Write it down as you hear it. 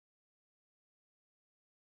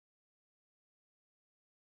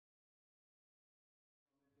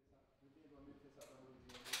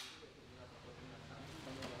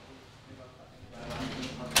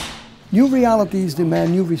New realities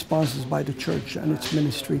demand new responses by the church and its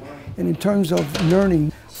ministry. And in terms of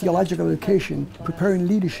learning, theological education, preparing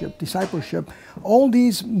leadership, discipleship, all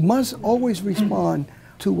these must always respond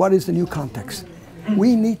to what is the new context.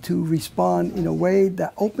 We need to respond in a way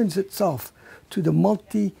that opens itself to the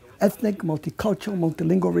multi-ethnic, multicultural,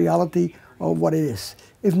 multilingual reality of what it is.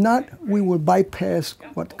 If not, we will bypass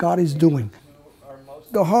what God is doing.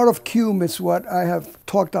 The heart of CUME is what I have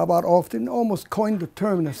talked about often, almost coined the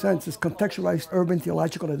term in a sense, is contextualized urban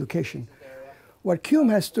theological education. What CUME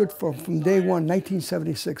has stood for from day one,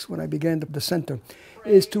 1976, when I began the center,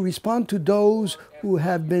 is to respond to those who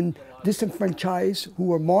have been disenfranchised,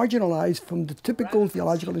 who are marginalized from the typical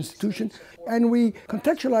theological institution, and we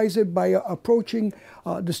contextualize it by approaching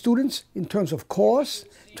the students in terms of course,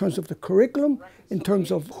 in terms of the curriculum, in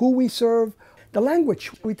terms of who we serve, the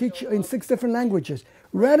language. We teach in 6 different languages.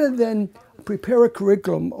 Rather than prepare a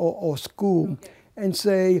curriculum or school and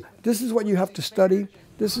say, this is what you have to study,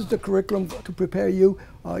 this is the curriculum to prepare you,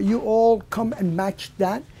 you all come and match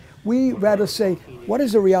that. We rather say, what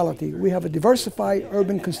is the reality? We have a diversified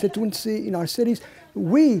urban constituency in our cities.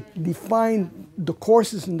 We define the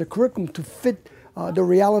courses and the curriculum to fit the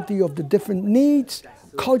reality of the different needs,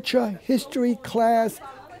 culture, history, class,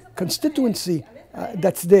 constituency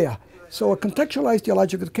that's there. So a contextualized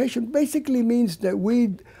theological education basically means that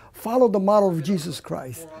we follow the model of Jesus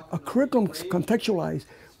Christ. A curriculum is contextualized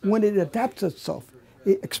when it adapts itself.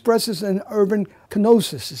 It expresses an urban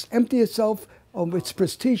kenosis. It empties itself of its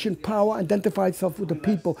prestige and power, identifies itself with the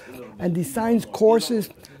people, and designs courses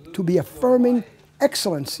to be affirming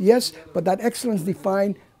excellence, yes, but that excellence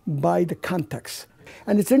defined by the context.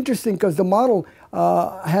 And it's interesting because the model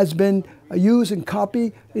has been used and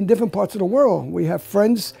copied in different parts of the world. We have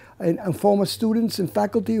friends and former students and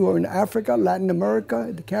faculty who are in Africa, Latin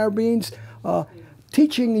America, the Caribbean,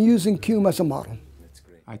 teaching and using CUME as a model.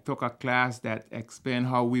 I took a class that explained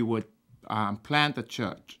how we would plant a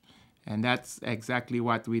church. And that's exactly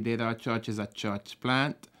what we did. Our church is a church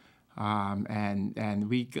plant. I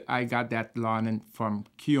got that learning from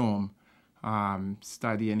CUME,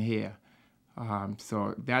 studying here.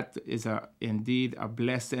 So that is indeed a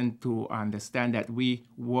blessing to understand that we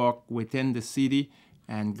work within the city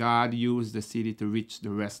and God used the city to reach the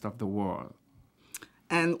rest of the world.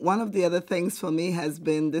 And one of the other things for me has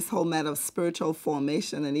been this whole matter of spiritual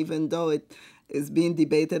formation. And even though it is being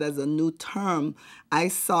debated as a new term, I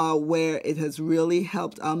saw where it has really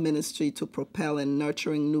helped our ministry to propel in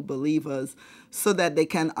nurturing new believers so that they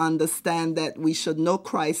can understand that we should know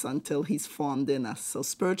Christ until he's formed in us. So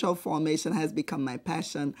spiritual formation has become my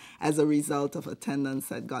passion as a result of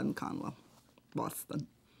attendance at Gordon Conwell, Boston.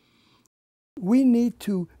 We need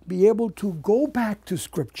to be able to go back to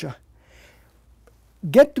Scripture,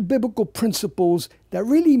 get the biblical principles that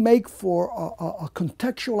really make for a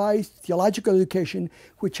contextualized theological education,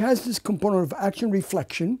 which has this component of action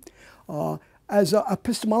reflection as an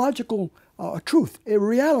epistemological truth, a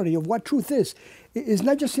reality of what truth is. It is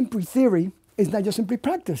not just simply theory, it's not just simply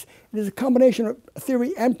practice. It is a combination of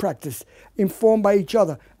theory and practice informed by each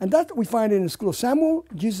other. And that we find in the school of Samuel,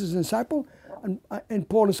 Jesus' disciple, and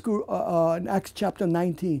Paul in school in Acts chapter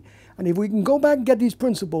 19. And if we can go back and get these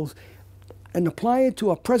principles and apply it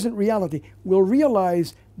to a present reality, we'll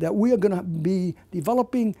realize that we are going to be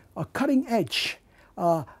developing a cutting edge,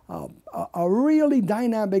 a really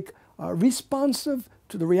dynamic, responsive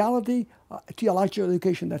to the reality, theological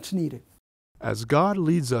education that's needed. As God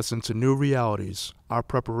leads us into new realities, our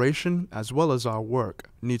preparation as well as our work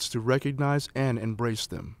needs to recognize and embrace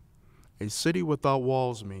them. A city without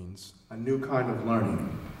walls means a new kind of learning.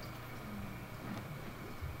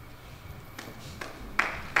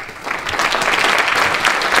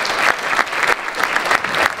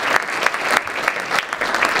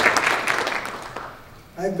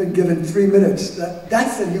 I've been given 3 minutes.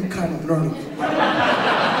 That's a new kind of learning.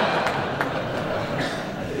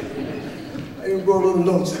 I even brought little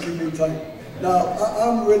notes to keep me tight. Now,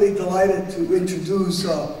 I'm really delighted to introduce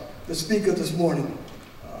the speaker this morning.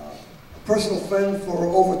 A personal friend for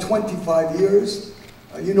over 25 years.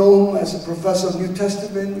 You know him as a professor of New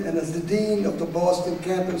Testament and as the dean of the Boston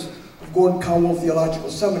campus of Gordon Conwell Theological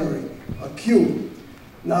Seminary, CUME.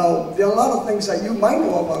 Now, there are a lot of things that you might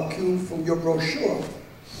know about CUME from your brochure.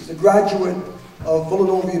 He's a graduate of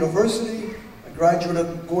Villanova University, a graduate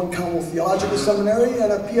of Gordon Conwell Theological Seminary,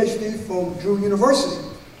 and a PhD from Drew University.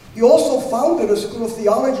 He also founded a School of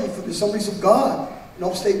Theology for the Assemblies of God in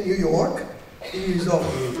upstate New York. He's a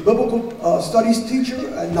biblical studies teacher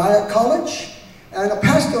at Nyack College and a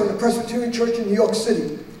pastor in the Presbyterian Church in New York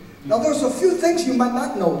City. Now, there's a few things you might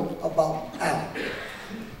not know about Al.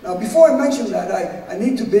 Now, before I mention that, I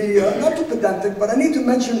need to be not too pedantic, but I need to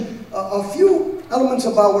mention a few elements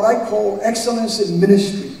about what I call excellence in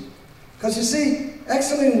ministry. Because you see,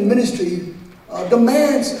 excellence in ministry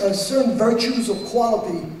demands certain virtues of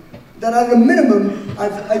quality that at a minimum,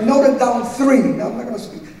 I've noted down 3. Now, I'm not going to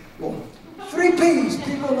speak long. 3 P's.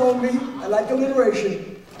 People know me. I like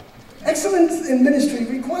alliteration. Excellence in ministry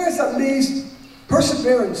requires at least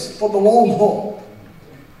perseverance for the long haul,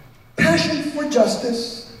 passion for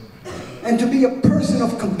justice, and to be a person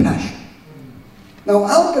of compassion. Now,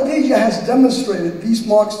 Al Padilla has demonstrated these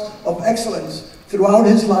marks of excellence throughout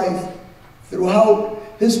his life, throughout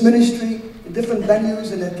his ministry, in different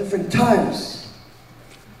venues and at different times.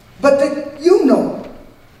 But did you know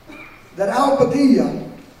that Al Padilla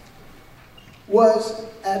was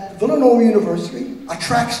at Villanova University, a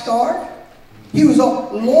track star? He was a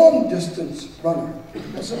long-distance runner.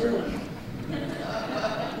 That's a real one.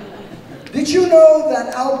 Did you know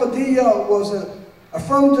that Al Padilla was an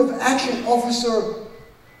affirmative action officer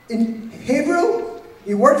in Haverhill?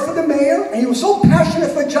 He worked for the mayor, and he was so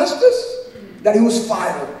passionate for justice that he was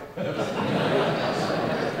fired.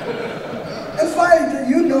 And finally, did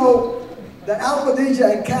you know that Al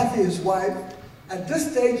Padilla and Kathy, his wife, at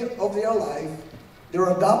this stage of their life, they're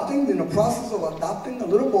adopting, in the process of adopting a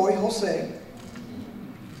little boy, Jose,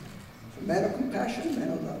 a man of compassion, a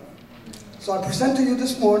man of love. So I present to you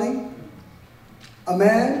this morning a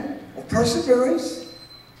man of perseverance,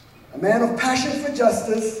 a man of passion for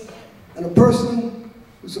justice, and a person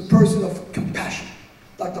who's a person of compassion,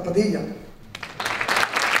 Dr. Padilla.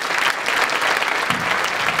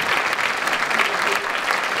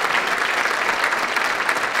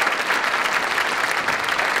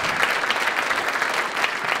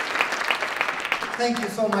 Thank you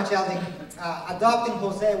so much, Alvin. Adopting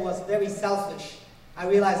Jose was very selfish. I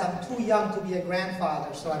realize I'm too young to be a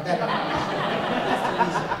grandfather, so I better. That's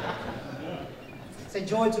the reason. It's a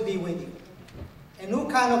joy to be with you. A new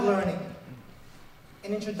kind of learning.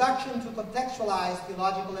 An introduction to contextualized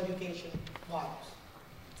theological education models.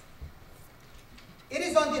 It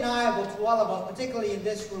is undeniable to all of us, particularly in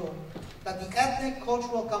this room, that the ethnic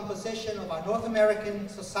cultural composition of our North American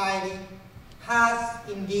society has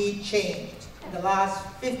indeed changed in the last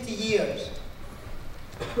 50 years,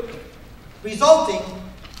 resulting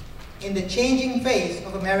in the changing face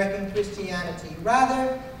of American Christianity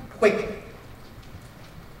rather quickly.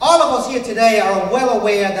 All of us here today are well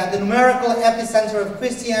aware that the numerical epicenter of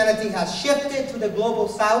Christianity has shifted to the global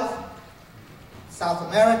south, South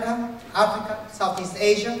America, Africa, Southeast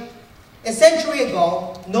Asia. A century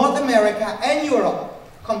ago, North America and Europe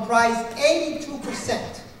comprised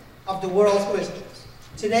 82% of the world's Christians.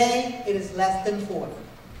 Today, it is less than 40%.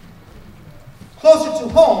 Closer to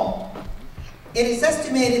home, it is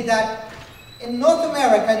estimated that in North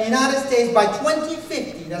America and the United States by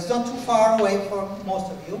 2050, that's not too far away for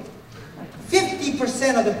most of you,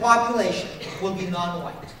 50% of the population will be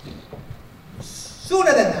non-white.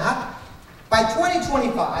 Sooner than that, by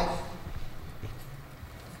 2025,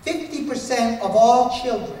 50% of all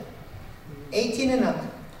children, 18 and under,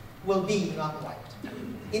 will be non-white.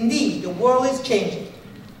 Indeed, the world is changing,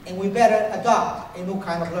 and we better adopt a new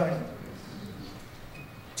kind of learning.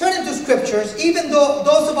 Turning to scriptures, even though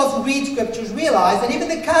those of us who read scriptures realize, and even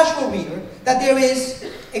the casual reader, that there is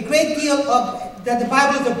a great deal of, that the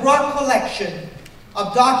Bible is a broad collection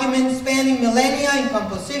of documents spanning millennia in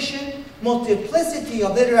composition, multiplicity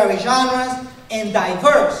of literary genres, and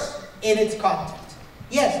diverse in its content.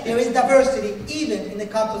 Yes, there is diversity even in the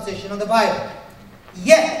composition of the Bible.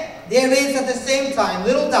 Yet, there is at the same time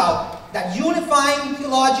little doubt that unifying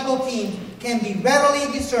theological themes can be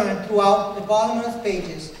readily discerned throughout the voluminous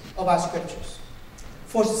pages of our scriptures.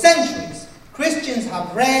 For centuries, Christians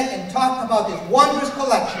have read and talked about this wondrous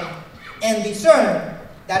collection and discerned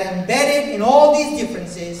that embedded in all these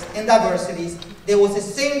differences and diversities, there was a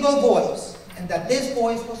single voice, and that this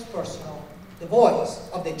voice was personal, the voice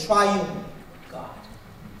of the triune God.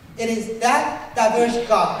 It is that diverse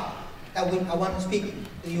God that I want to speak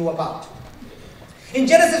to you about. In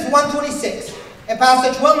Genesis 1:26, a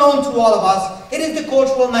passage well known to all of us, it is the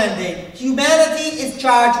cultural mandate. Humanity is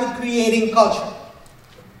charged with creating culture.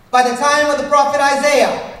 By the time of the prophet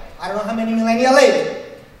Isaiah, I don't know how many millennia later,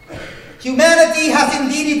 humanity has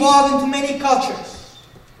indeed evolved into many cultures,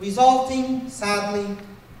 resulting, sadly,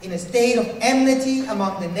 in a state of enmity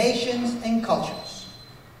among the nations and cultures.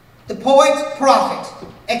 The poet-prophet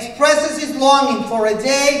expresses his longing for a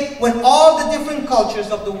day when all the different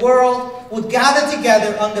cultures of the world would gather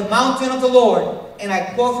together on the mountain of the Lord. And I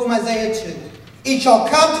quote from Isaiah 2, "It shall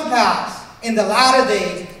come to pass in the latter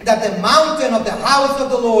days that the mountain of the house of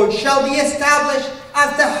the Lord shall be established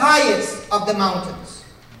as the highest of the mountains,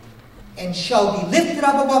 and shall be lifted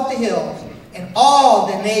up above the hills, and all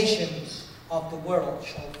the nations of the world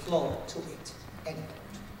shall flow to it. End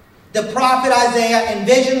quote. The prophet Isaiah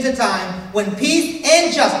envisions a time when peace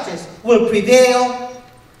and justice will prevail,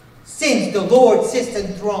 since the Lord sits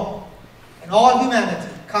enthroned and all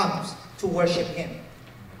humanity comes to worship him.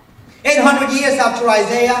 800 years after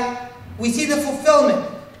Isaiah, we see the fulfillment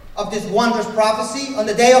of this wondrous prophecy on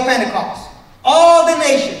the day of Pentecost. All the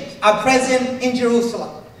nations are present in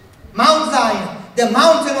Jerusalem, Mount Zion, the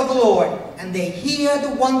mountain of the Lord, and they hear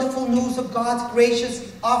the wonderful news of God's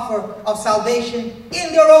gracious offer of salvation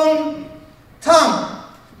in their own tongue.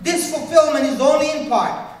 This fulfillment is only in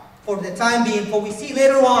part for the time being, for we see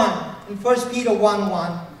later on in 1 Peter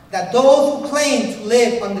 1:1 that those who claim to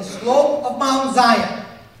live on the slope of Mount Zion,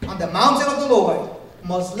 on the mountain of the Lord,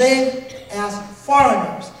 must live as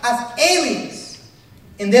foreigners, as aliens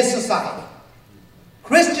in this society.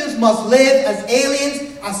 Christians must live as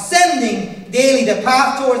aliens, ascending daily the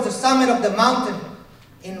path towards the summit of the mountain.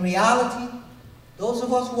 In reality, those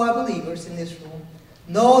of us who are believers in this room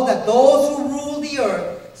know that those who rule the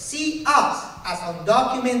earth see us as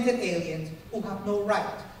undocumented aliens who have no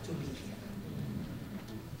right to be here.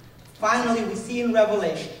 Finally, we see in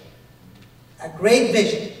Revelation a great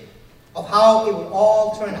vision of how it will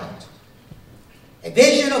all turn out. A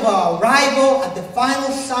vision of our arrival at the final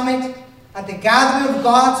summit, at the gathering of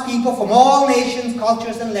God's people from all nations,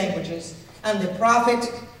 cultures, and languages. And the prophet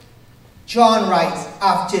John writes,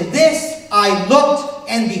 "After this I looked,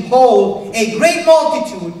 and behold, a great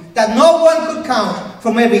multitude that no one could count,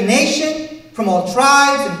 from every nation, from all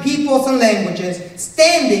tribes and peoples and languages,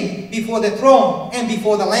 standing before the throne and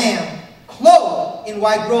before the Lamb, clothed in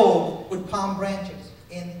white robes with palm branches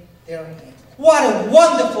in their hands." What a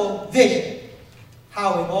wonderful vision,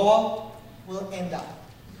 how it all will end up.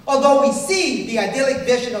 Although we see the idyllic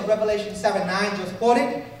vision of Revelation 7:9 just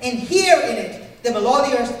quoted, and hear in it the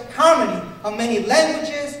melodious harmony of many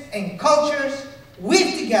languages and cultures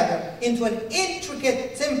weaved together into an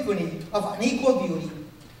intricate symphony of unequal beauty,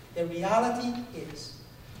 the reality is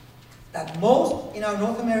that most in our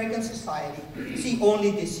North American society see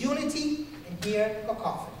only disunity and hear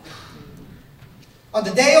cacophony. On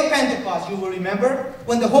the day of Pentecost, you will remember,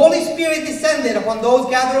 when the Holy Spirit descended upon those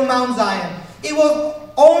gathered on Mount Zion, it was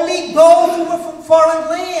only those who were from foreign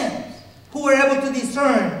lands who were able to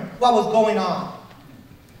discern what was going on.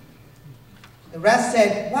 The rest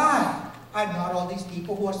said, "Why are not all these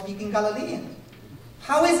people who are speaking Galileans?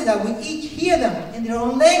 How is it that we each hear them in their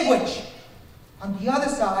own language?" On the other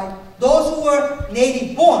side, those who were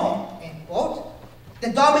native born, end quote, the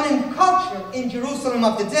dominant culture in Jerusalem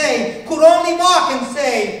of the day, could only mock and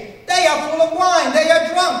say, "They are full of wine, they are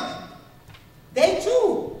drunk." They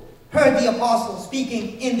too heard the apostles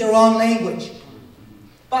speaking in their own language.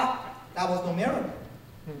 But that was no miracle,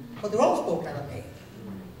 for they all spoke Aramaic.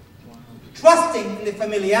 Trusting in the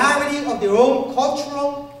familiarity of their own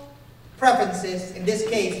cultural preferences, in this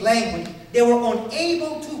case language, they were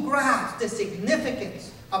unable to grasp the significance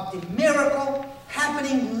of the miracle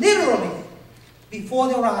happening literally before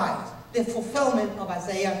their eyes, the fulfillment of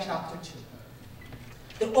Isaiah chapter 2.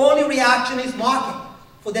 The only reaction is mocking,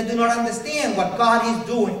 for they do not understand what God is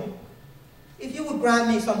doing. If you would grant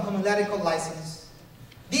me some homiletical license,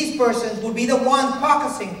 these persons would be the ones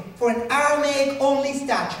caucusing for an Aramaic-only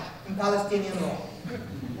statute in Palestinian law.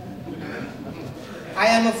 I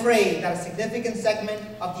am afraid that a significant segment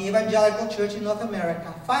of the evangelical church in North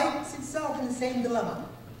America finds itself in the same dilemma.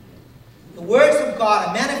 The words of God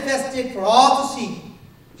are manifested for all to see,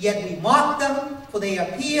 yet we mock them, for they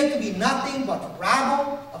appear to be nothing but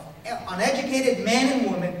rabble of uneducated men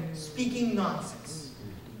and women speaking nonsense.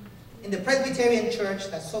 In the Presbyterian church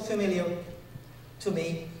that's so familiar to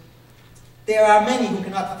me, there are many who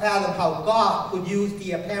cannot fathom how God could use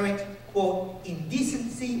the apparent, quote,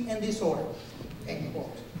 indecency and disorder, end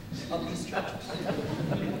quote, of these churches.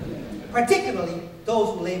 Particularly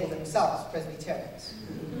those who label themselves Presbyterians.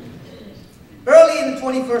 Early in the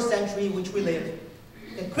 21st century in which we live,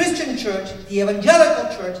 the Christian church, the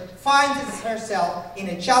evangelical church, finds herself in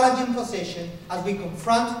a challenging position as we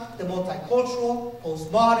confront the multicultural,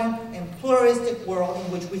 postmodern, and pluralistic world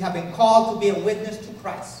in which we have been called to be a witness to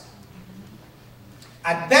Christ.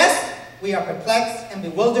 At best, we are perplexed and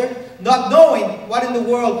bewildered, not knowing what in the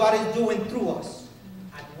world God is doing through us.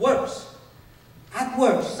 At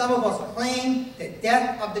worst, some of us claim the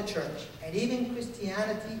death of the church and even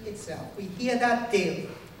Christianity itself. We hear that daily,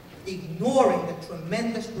 ignoring the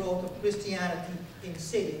tremendous growth of Christianity in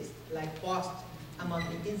cities like Boston among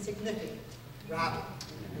the insignificant rabble.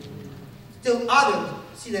 Still others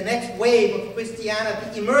see the next wave of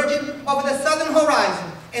Christianity emerging over the southern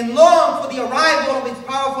horizon and long for the arrival of its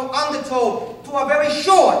powerful undertow to our very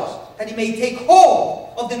shores, that it may take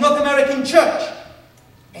hold of the North American church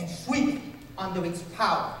and sweep it under its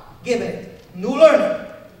power, giving it new learning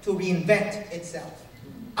to reinvent itself.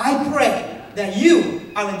 I pray that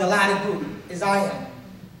you are in the latter group, as I am.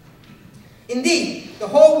 Indeed, the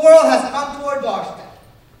whole world has come to our doorstep.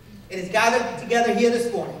 It is gathered together here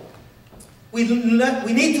this morning. We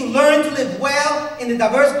need to learn to live well in the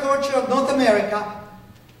diverse culture of North America,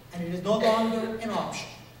 and it is no longer an option.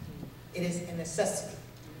 It is a necessity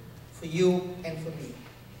for you and for me.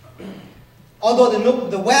 Although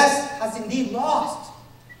the West has indeed lost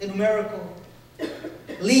the numerical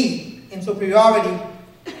lead in superiority,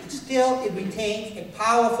 still it retains a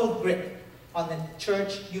powerful grip on the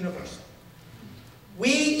church universal.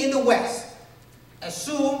 We in the West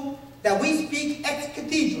assume that we speak ex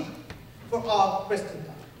cathedra for all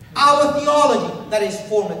Christendom. Our theology that is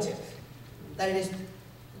formative, that it is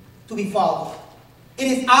to be followed. It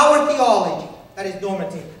is our theology that is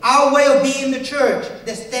normative. Our way of being the church,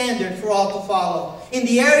 the standard for all to follow. In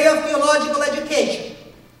the area of theological education,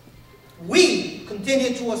 we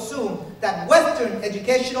continue to assume that Western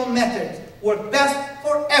educational methods work best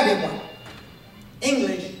for everyone.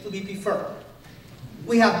 English to be preferred.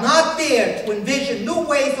 We have not dared to envision new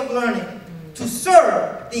ways of learning to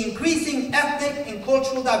serve the increasing ethnic and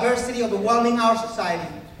cultural diversity overwhelming our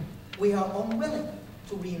society. We are unwilling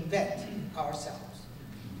to reinvent ourselves.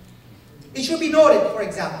 It should be noted, for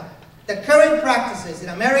example, that current practices in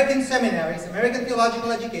American seminaries, American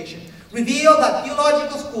theological education, reveal that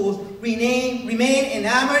theological schools remain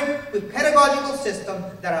enamored with pedagogical systems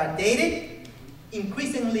that are dated,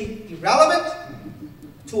 increasingly irrelevant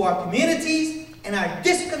to our communities, and are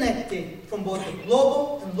disconnected from both the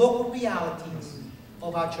global and local realities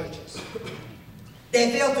of our churches.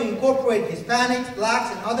 They fail to incorporate Hispanics,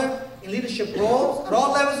 blacks, and others in leadership roles at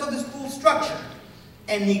all levels of the school structure,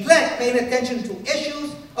 and neglect paying attention to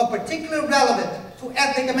issues of particular relevance to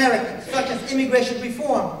ethnic Americans, such as immigration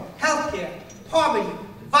reform, healthcare, poverty,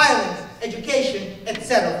 violence, education,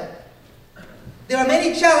 etc. There are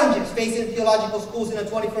many challenges facing theological schools in the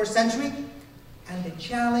 21st century, and the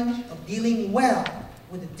challenge of dealing well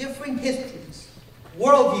with the differing histories,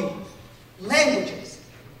 worldviews, languages,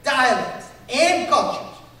 dialects, and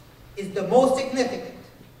cultures is the most significant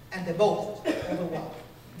and the most overwhelming.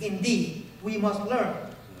 Indeed, we must learn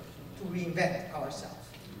to reinvent ourselves.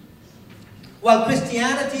 While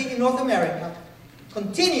Christianity in North America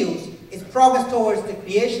continues its progress towards the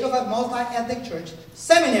creation of a multi-ethnic church,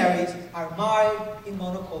 seminaries are mired in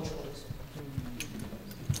monoculturalism.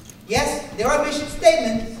 Yes, there are mission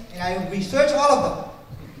statements, and I researched all of them,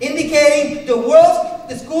 indicating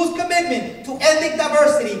the school's commitment to ethnic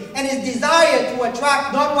diversity and its desire to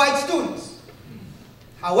attract non-white students.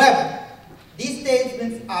 However, these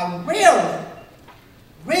statements are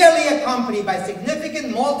rarely accompanied by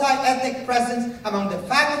significant multi-ethnic presence among the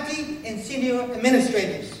faculty and senior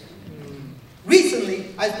administrators.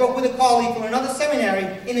 Recently, I spoke with a colleague from another seminary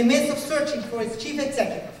in the midst of searching for its chief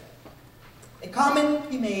executive. A comment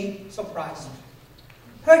he made surprised me,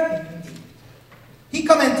 hurt me indeed. He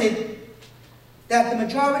commented that the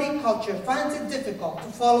majority culture finds it difficult to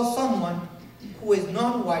follow someone who is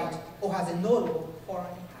non-white or has a notable foreign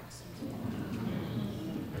accent.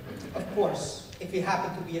 Of course, if it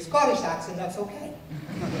happened to be a Scottish accent, that's okay.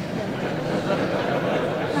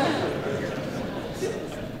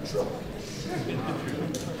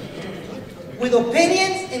 With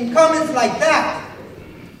opinions and comments like that,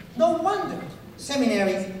 no wonder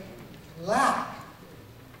seminaries lack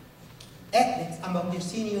ethnics among their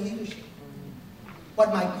senior leadership.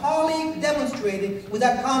 What my colleague demonstrated with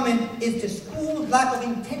that comment is the school's lack of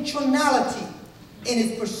intentionality in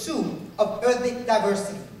its pursuit of ethnic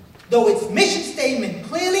diversity, though its mission statement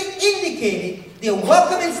clearly indicated the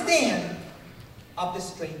welcoming stand of the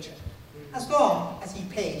stranger, as long as he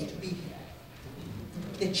pays to be here.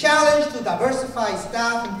 The challenge to diversify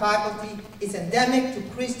staff and faculty is endemic to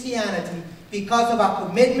Christianity because of our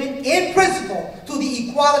commitment in principle to the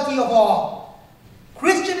equality of all.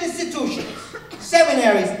 Christian institutions,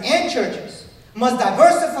 seminaries, and churches must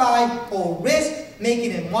diversify or risk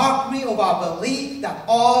making a mockery of our belief that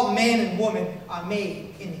all men and women are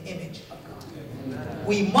made in the image of God.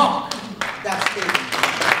 We mock that statement.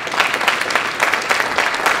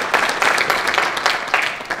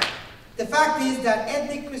 The fact is that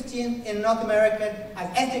ethnic Christians in North America, as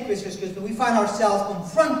ethnic Christians, we find ourselves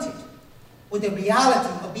confronted with the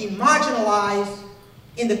reality of being marginalized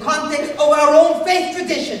in the context of our own faith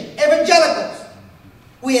tradition, evangelicals.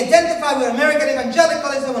 We identify with American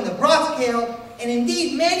evangelicalism on the broad scale, and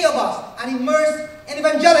indeed many of us are immersed in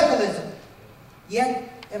evangelicalism.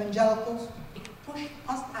 Yet, evangelicals, push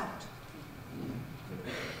us out.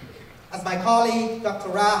 As my colleague, Dr.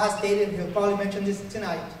 Ra, has stated, and he'll probably mention this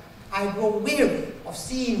tonight, I grow weary of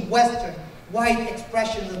seeing Western, white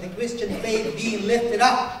expressions of the Christian faith being lifted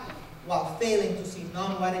up while failing to see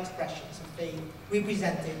non-white expressions of faith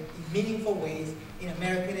represented in meaningful ways in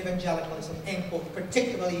American evangelicalism, end quote,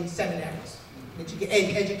 particularly in seminaries,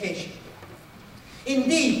 education.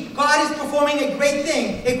 Indeed, God is performing a great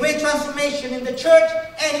thing, a great transformation in the church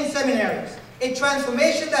and in seminaries. A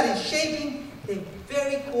transformation that is shaping the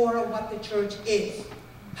very core of what the church is.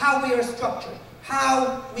 How we are structured,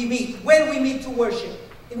 how we meet, when we meet to worship,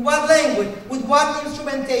 in what language, with what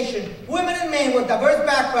instrumentation, women and men with diverse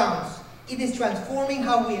backgrounds. It is transforming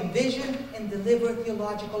how we envision and deliver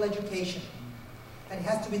theological education. That it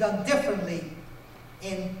has to be done differently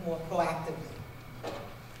and more proactively.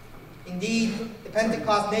 Indeed, the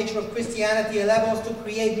Pentecost nature of Christianity enables us to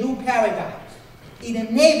create new paradigms. It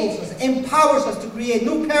enables us, empowers us to create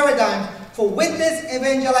new paradigms for witness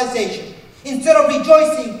evangelization. Instead of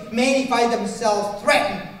rejoicing, many find themselves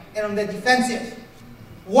threatened and on the defensive,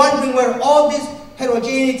 wondering where all this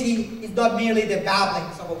heterogeneity is not merely the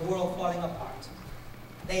babblings of a world falling apart.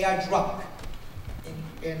 They are drunk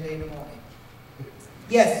in the morning.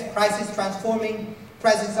 Yes, Christ's transforming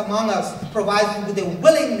presence among us provides us with the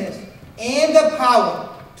willingness and the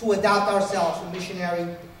power to adapt ourselves to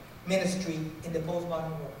missionary ministry in the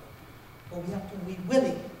postmodern world. But we have to be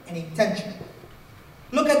willing and intentional.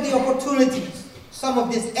 Look at the opportunities some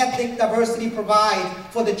of this ethnic diversity provides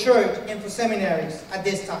for the church and for seminaries at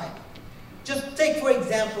this time. Just take, for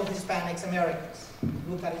example, Hispanics Americans, a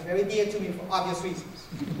group that is very dear to me for obvious reasons.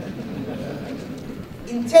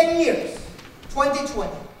 In 10 years,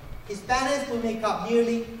 2020, Hispanics will make up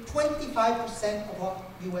nearly 25% of all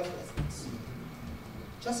U.S. residents.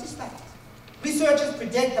 Just Hispanics. Researchers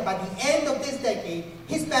predict that by the end of this decade,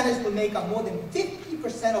 Hispanics will make up more than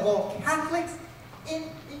 50% of all Catholics in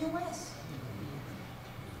the U.S.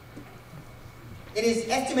 It is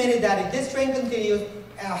estimated that if this trend continues,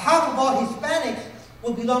 half of all Hispanics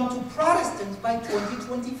will belong to Protestants by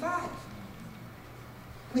 2025. I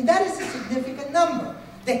mean, that is a significant number.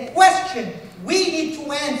 The question we need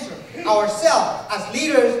to answer ourselves as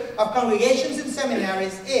leaders of congregations and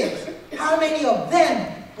seminaries is, how many of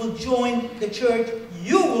them will join the church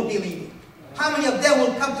you will be leading? How many of them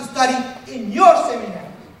will come to study in your seminary?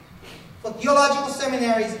 For theological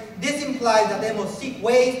seminaries, this implies that they must seek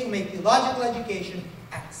ways to make theological education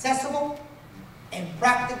accessible and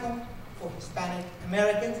practical for Hispanic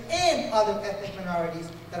Americans and other ethnic minorities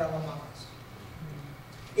that are among us.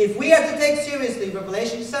 If we are to take seriously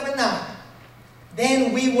Revelation 7:9,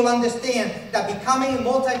 then we will understand that becoming a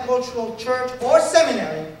multicultural church or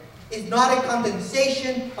seminary is not a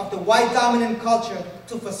condensation of the white dominant culture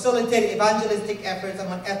to facilitate evangelistic efforts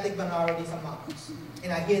among ethnic minorities among us.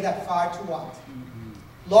 And I hear that far too often.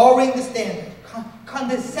 Lowering the standard,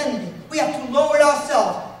 condescending. We have to lower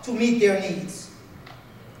ourselves to meet their needs.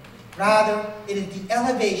 Rather, it is the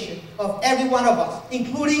elevation of every one of us,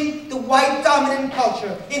 including the white dominant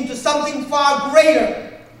culture, into something far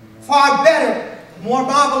greater, far better, more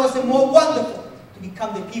marvelous and more wonderful, to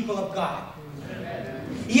become the people of God.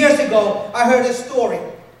 Years ago, I heard a story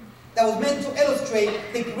that was meant to illustrate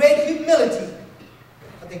the great humility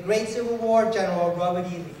of the great Civil War General Robert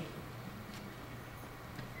E. Lee.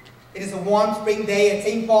 It is a warm spring day at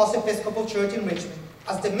St. Paul's Episcopal Church in Richmond.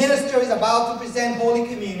 As the minister is about to present Holy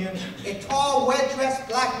Communion, a tall, well-dressed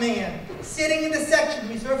black man sitting in the section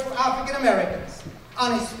reserved for African Americans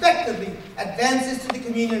unexpectedly advances to the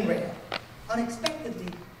communion rail. Unexpectedly,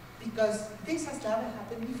 because this has never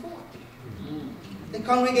happened before. The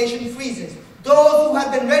congregation freezes. Those who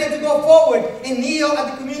had been ready to go forward and kneel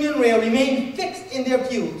at the communion rail remain fixed in their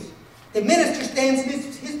pews. The minister stands in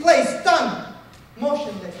his place, stunned,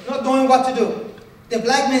 motionless, not knowing what to do. The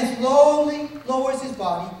black man slowly lowers his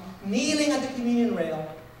body, kneeling at the communion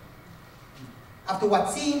rail. After what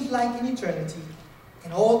seems like an eternity,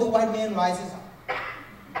 an older white man rises up.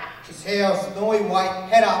 His hair snowy white,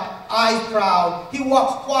 head up, eyes proud. He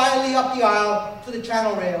walks quietly up the aisle to the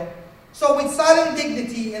channel rail. So with silent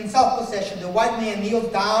dignity and self-possession, the white man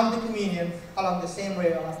kneels down the communion along the same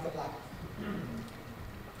rail as the black man.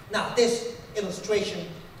 Now, this illustration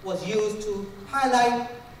was used to highlight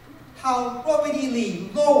how Robert E. Lee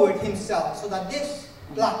lowered himself so that this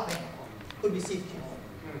black man could receive communion.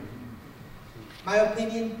 My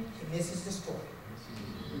opinion, he misses the story.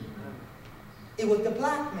 It was the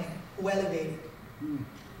black man who elevated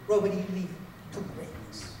Robert E. Lee to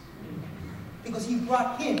greatness, because he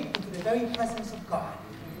brought him into the very presence of God,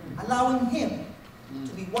 allowing him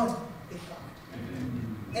to be one with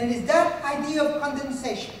God. And it is that idea of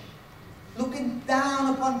condensation, looking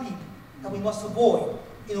down upon people, that we must avoid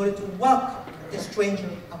in order to welcome the stranger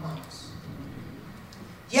among us.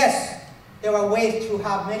 Yes, there are ways to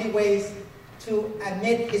have many ways to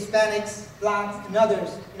admit Hispanics, blacks, and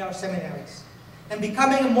others in our seminaries. And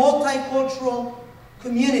becoming a multicultural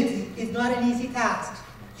community is not an easy task.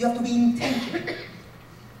 You have to be intentional.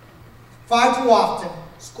 Far too often,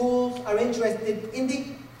 schools are interested in the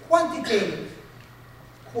quantitative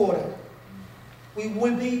quota. We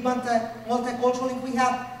will be multicultural if we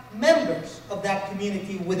have members of that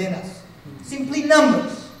community within us. Simply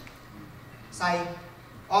numbers. As I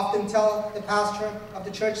often tell the pastor of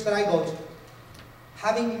the church that I go to,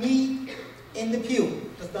 having me in the pew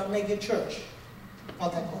does not make the church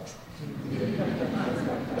multicultural.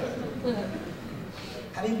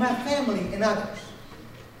 Having my family and others,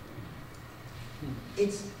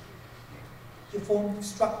 it's your form of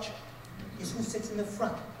structure. It's who sits in the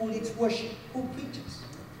front, who leads worship, who preaches,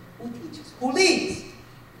 who teaches, who leads.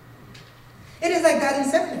 It is like that in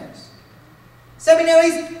seminaries.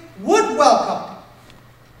 Seminaries would welcome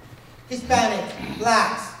Hispanic,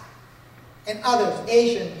 blacks, and others,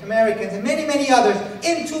 Asian, Americans, and many, many others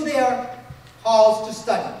into their halls to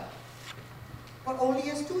study. But only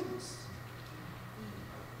as students,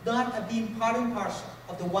 not as being part and parcel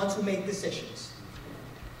of the ones who make decisions.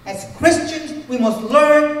 As Christians, we must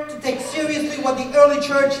learn to take seriously what the early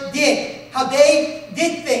church did, how they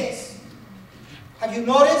did things. Have you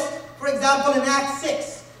noticed, for example, in Acts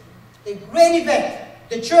 6, a great event,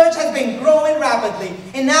 the church has been growing rapidly,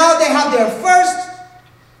 and now they have their first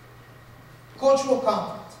cultural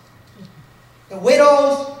conflict. The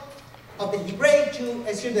widows of the Hebraic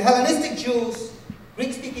Jews, the Hellenistic Jews,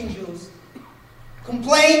 Greek-speaking Jews,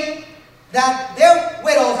 complain that their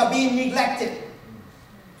widows are being neglected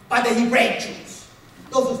by the Hebraic Jews,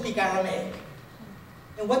 those who speak Aramaic.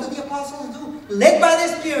 And what do the apostles do? Led by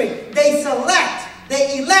the Spirit, they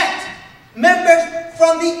elect members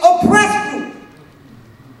from the oppressed group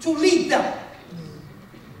to lead them,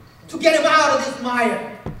 to get them out of this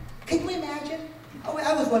mire. Can you imagine?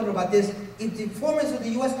 I was wondering about this. If the formers of the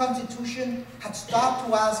U.S. Constitution had stopped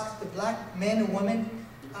to ask the black men and women,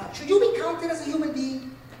 should you be counted as a human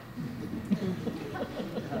being?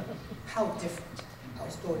 How different our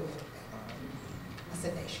story would be as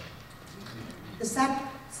a nation. The sad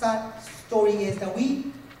story is that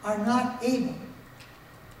we are not able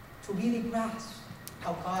to really grasp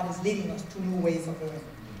how God is leading us to new ways of learning.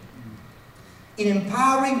 In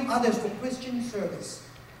empowering others for Christian service,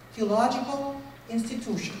 theological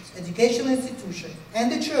institutions, educational institutions,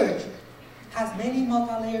 and the church has many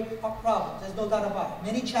multi-layered problems. There's no doubt about it.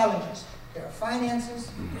 Many challenges. There are finances,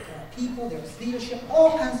 there are people, there's leadership,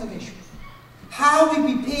 all kinds of issues. How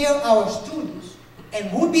we prepare our students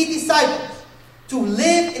and would-be disciples to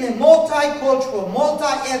live in a multicultural,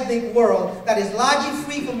 multi-ethnic world that is largely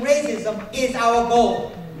free from racism is our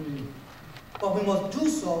goal. But we must do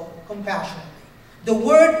so compassionately. The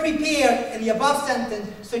word prepare in the above sentence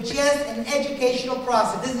suggests an educational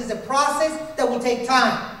process. This is a process that will take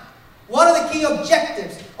time. One of the key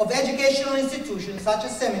objectives of educational institutions, such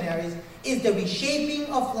as seminaries, is the reshaping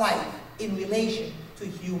of life in relation to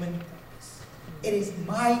human purpose. It is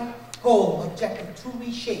my goal, objective, to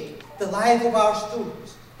reshape the lives of our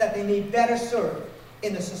students, that they may better serve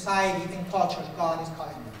in the society and culture God is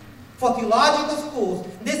calling them. For theological schools,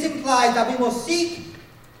 this implies that we must seek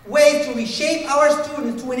ways to reshape our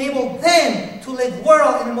students to enable them to live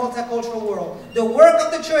well in a multicultural world. The work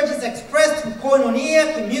of the church is expressed through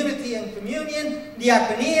koinonia, community and communion,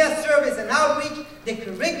 diaconia, service and outreach, the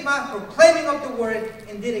kerygma, proclaiming of the word,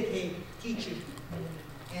 and dedicate, teaching,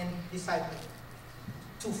 and discipling.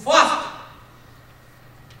 To foster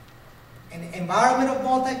an environment of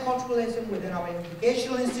multiculturalism within our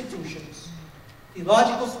educational institutions,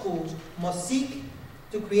 theological schools must seek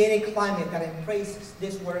to create a climate that embraces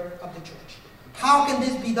this work of the church. How can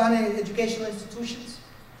this be done in educational institutions?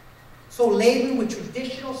 So laden with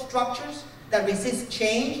traditional structures that resist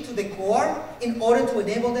change to the core in order to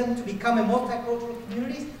enable them to become a multicultural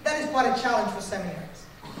communities? That is quite a challenge for seminaries.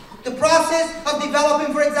 The process of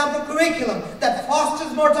developing, for example, curriculum that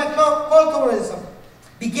fosters multiculturalism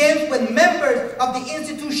begins when members of the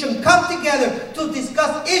institution come together to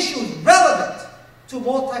discuss issues relevant to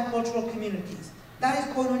multicultural communities. That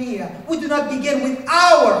is koinonia. We do not begin with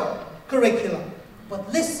our curriculum,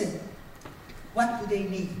 but listen, what do they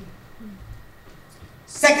need?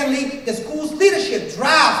 Secondly, the school's leadership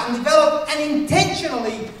drafts and develops an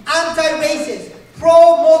intentionally anti-racist,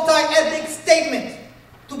 pro-multi-ethnic statement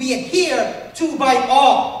to be adhered to by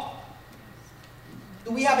all.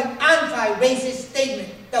 Do we have an anti-racist statement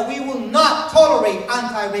that we will not tolerate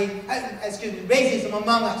racism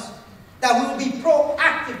among us, that we will be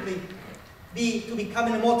proactively to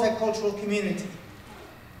becoming a multicultural community.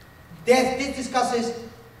 This discusses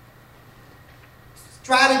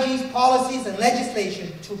strategies, policies, and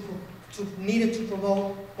legislation needed to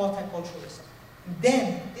promote multiculturalism. And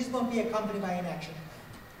then, this must be accompanied by an action plan.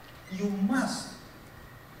 You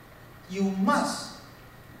must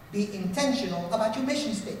be intentional about your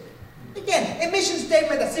mission statement. Again, a mission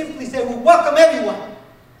statement that simply says we welcome everyone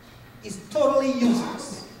is totally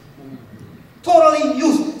useless. Totally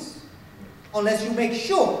useless. Unless you make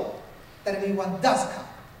sure that everyone does come.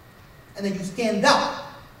 And then you stand up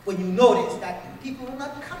when you notice that people are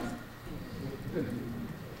not coming.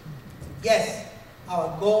 Yes, our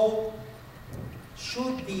goal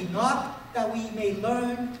should be not that we may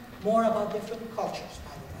learn more about different cultures,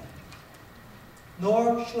 by the way.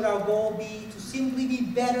 Nor should our goal be to simply be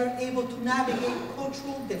better able to navigate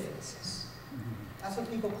cultural differences. That's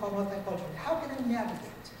what people call multicultural. How can I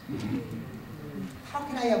navigate? How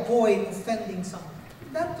can I avoid offending someone?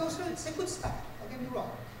 It's a good start, don't get me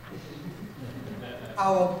wrong.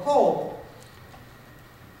 Our goal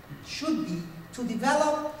should be to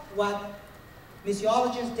develop what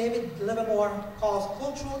missiologist David Livermore calls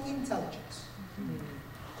cultural intelligence.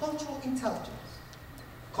 Cultural intelligence.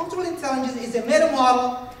 Cultural intelligence is a meta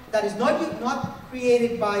model that is not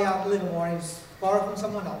created by Livermore, it's borrowed from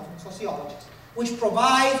someone else, from sociologists, which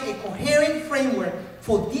provides a coherent framework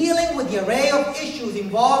for dealing with the array of issues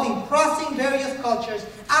involving crossing various cultures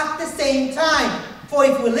at the same time. For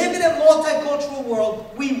if we live in a multicultural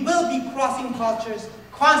world, we will be crossing cultures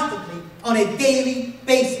constantly on a daily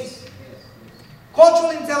basis.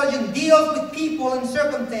 Cultural intelligence deals with people and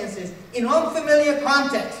circumstances in unfamiliar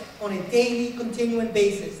contexts on a daily, continuing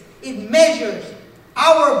basis. It measures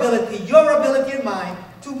our ability, your ability and mine,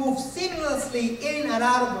 to move seamlessly in and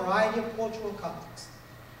out of a variety of cultural contexts.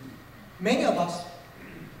 Many of us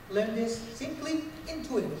learn this simply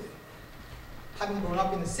intuitively. Having grown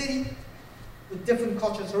up in the city, with different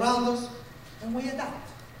cultures around us, and we adapt.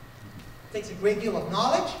 It takes a great deal of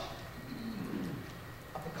knowledge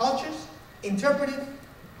of the cultures,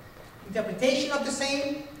 interpretation of the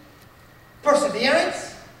same,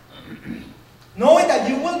 perseverance, knowing that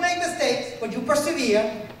you will make mistakes, but you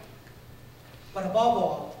persevere, but above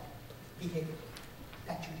all, behavior,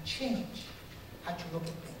 that you change how you look at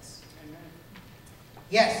things.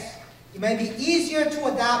 Yes, it may be easier to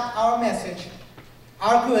adapt our message,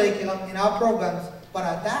 our curriculum, and our programs, but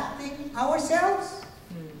adapting ourselves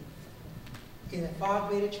is a far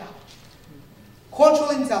greater challenge. Cultural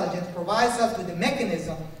intelligence provides us with a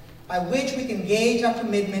mechanism by which we can gauge our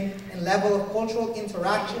commitment and level of cultural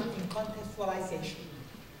interaction and contextualization.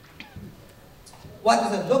 What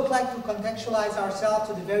does it look like to contextualize ourselves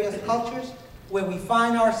to the various cultures where we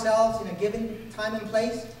find ourselves in a given time and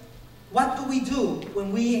place? What do we do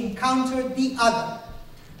when we encounter the other,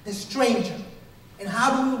 the stranger? And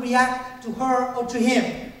how do we react to her or to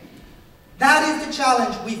him? That is the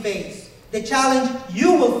challenge we face. The challenge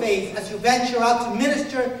you will face as you venture out to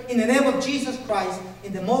minister in the name of Jesus Christ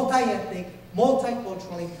in the multi-ethnic,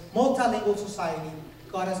 multiculturally, multilingual society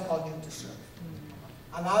God has called you to serve.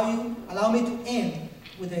 Allow me to end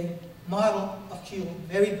with a model of Q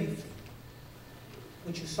very briefly,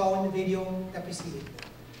 which you saw in the video that preceded me.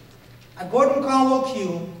 Gordon Conwell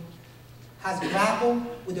Q has grappled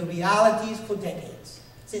with the realities for decades,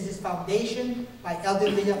 since its foundation by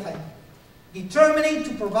Eldon Villafranca, determining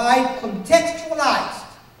to provide contextualized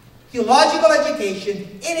theological education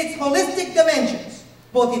in its holistic dimensions,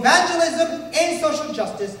 both evangelism and social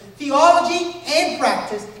justice, theology and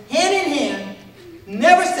practice, hand in hand,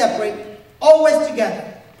 never separate, always together.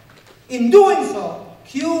 In doing so,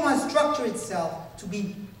 Q must structure itself to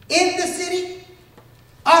be in the city,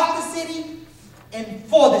 of the city, and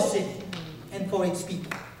for the city, and for its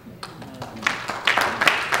people.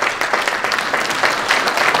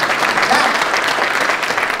 That,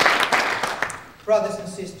 brothers and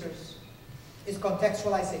sisters, is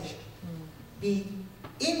contextualization. Be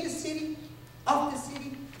in the city, of the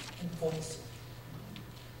city, and for the city.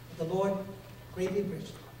 The Lord greatly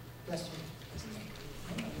bless you.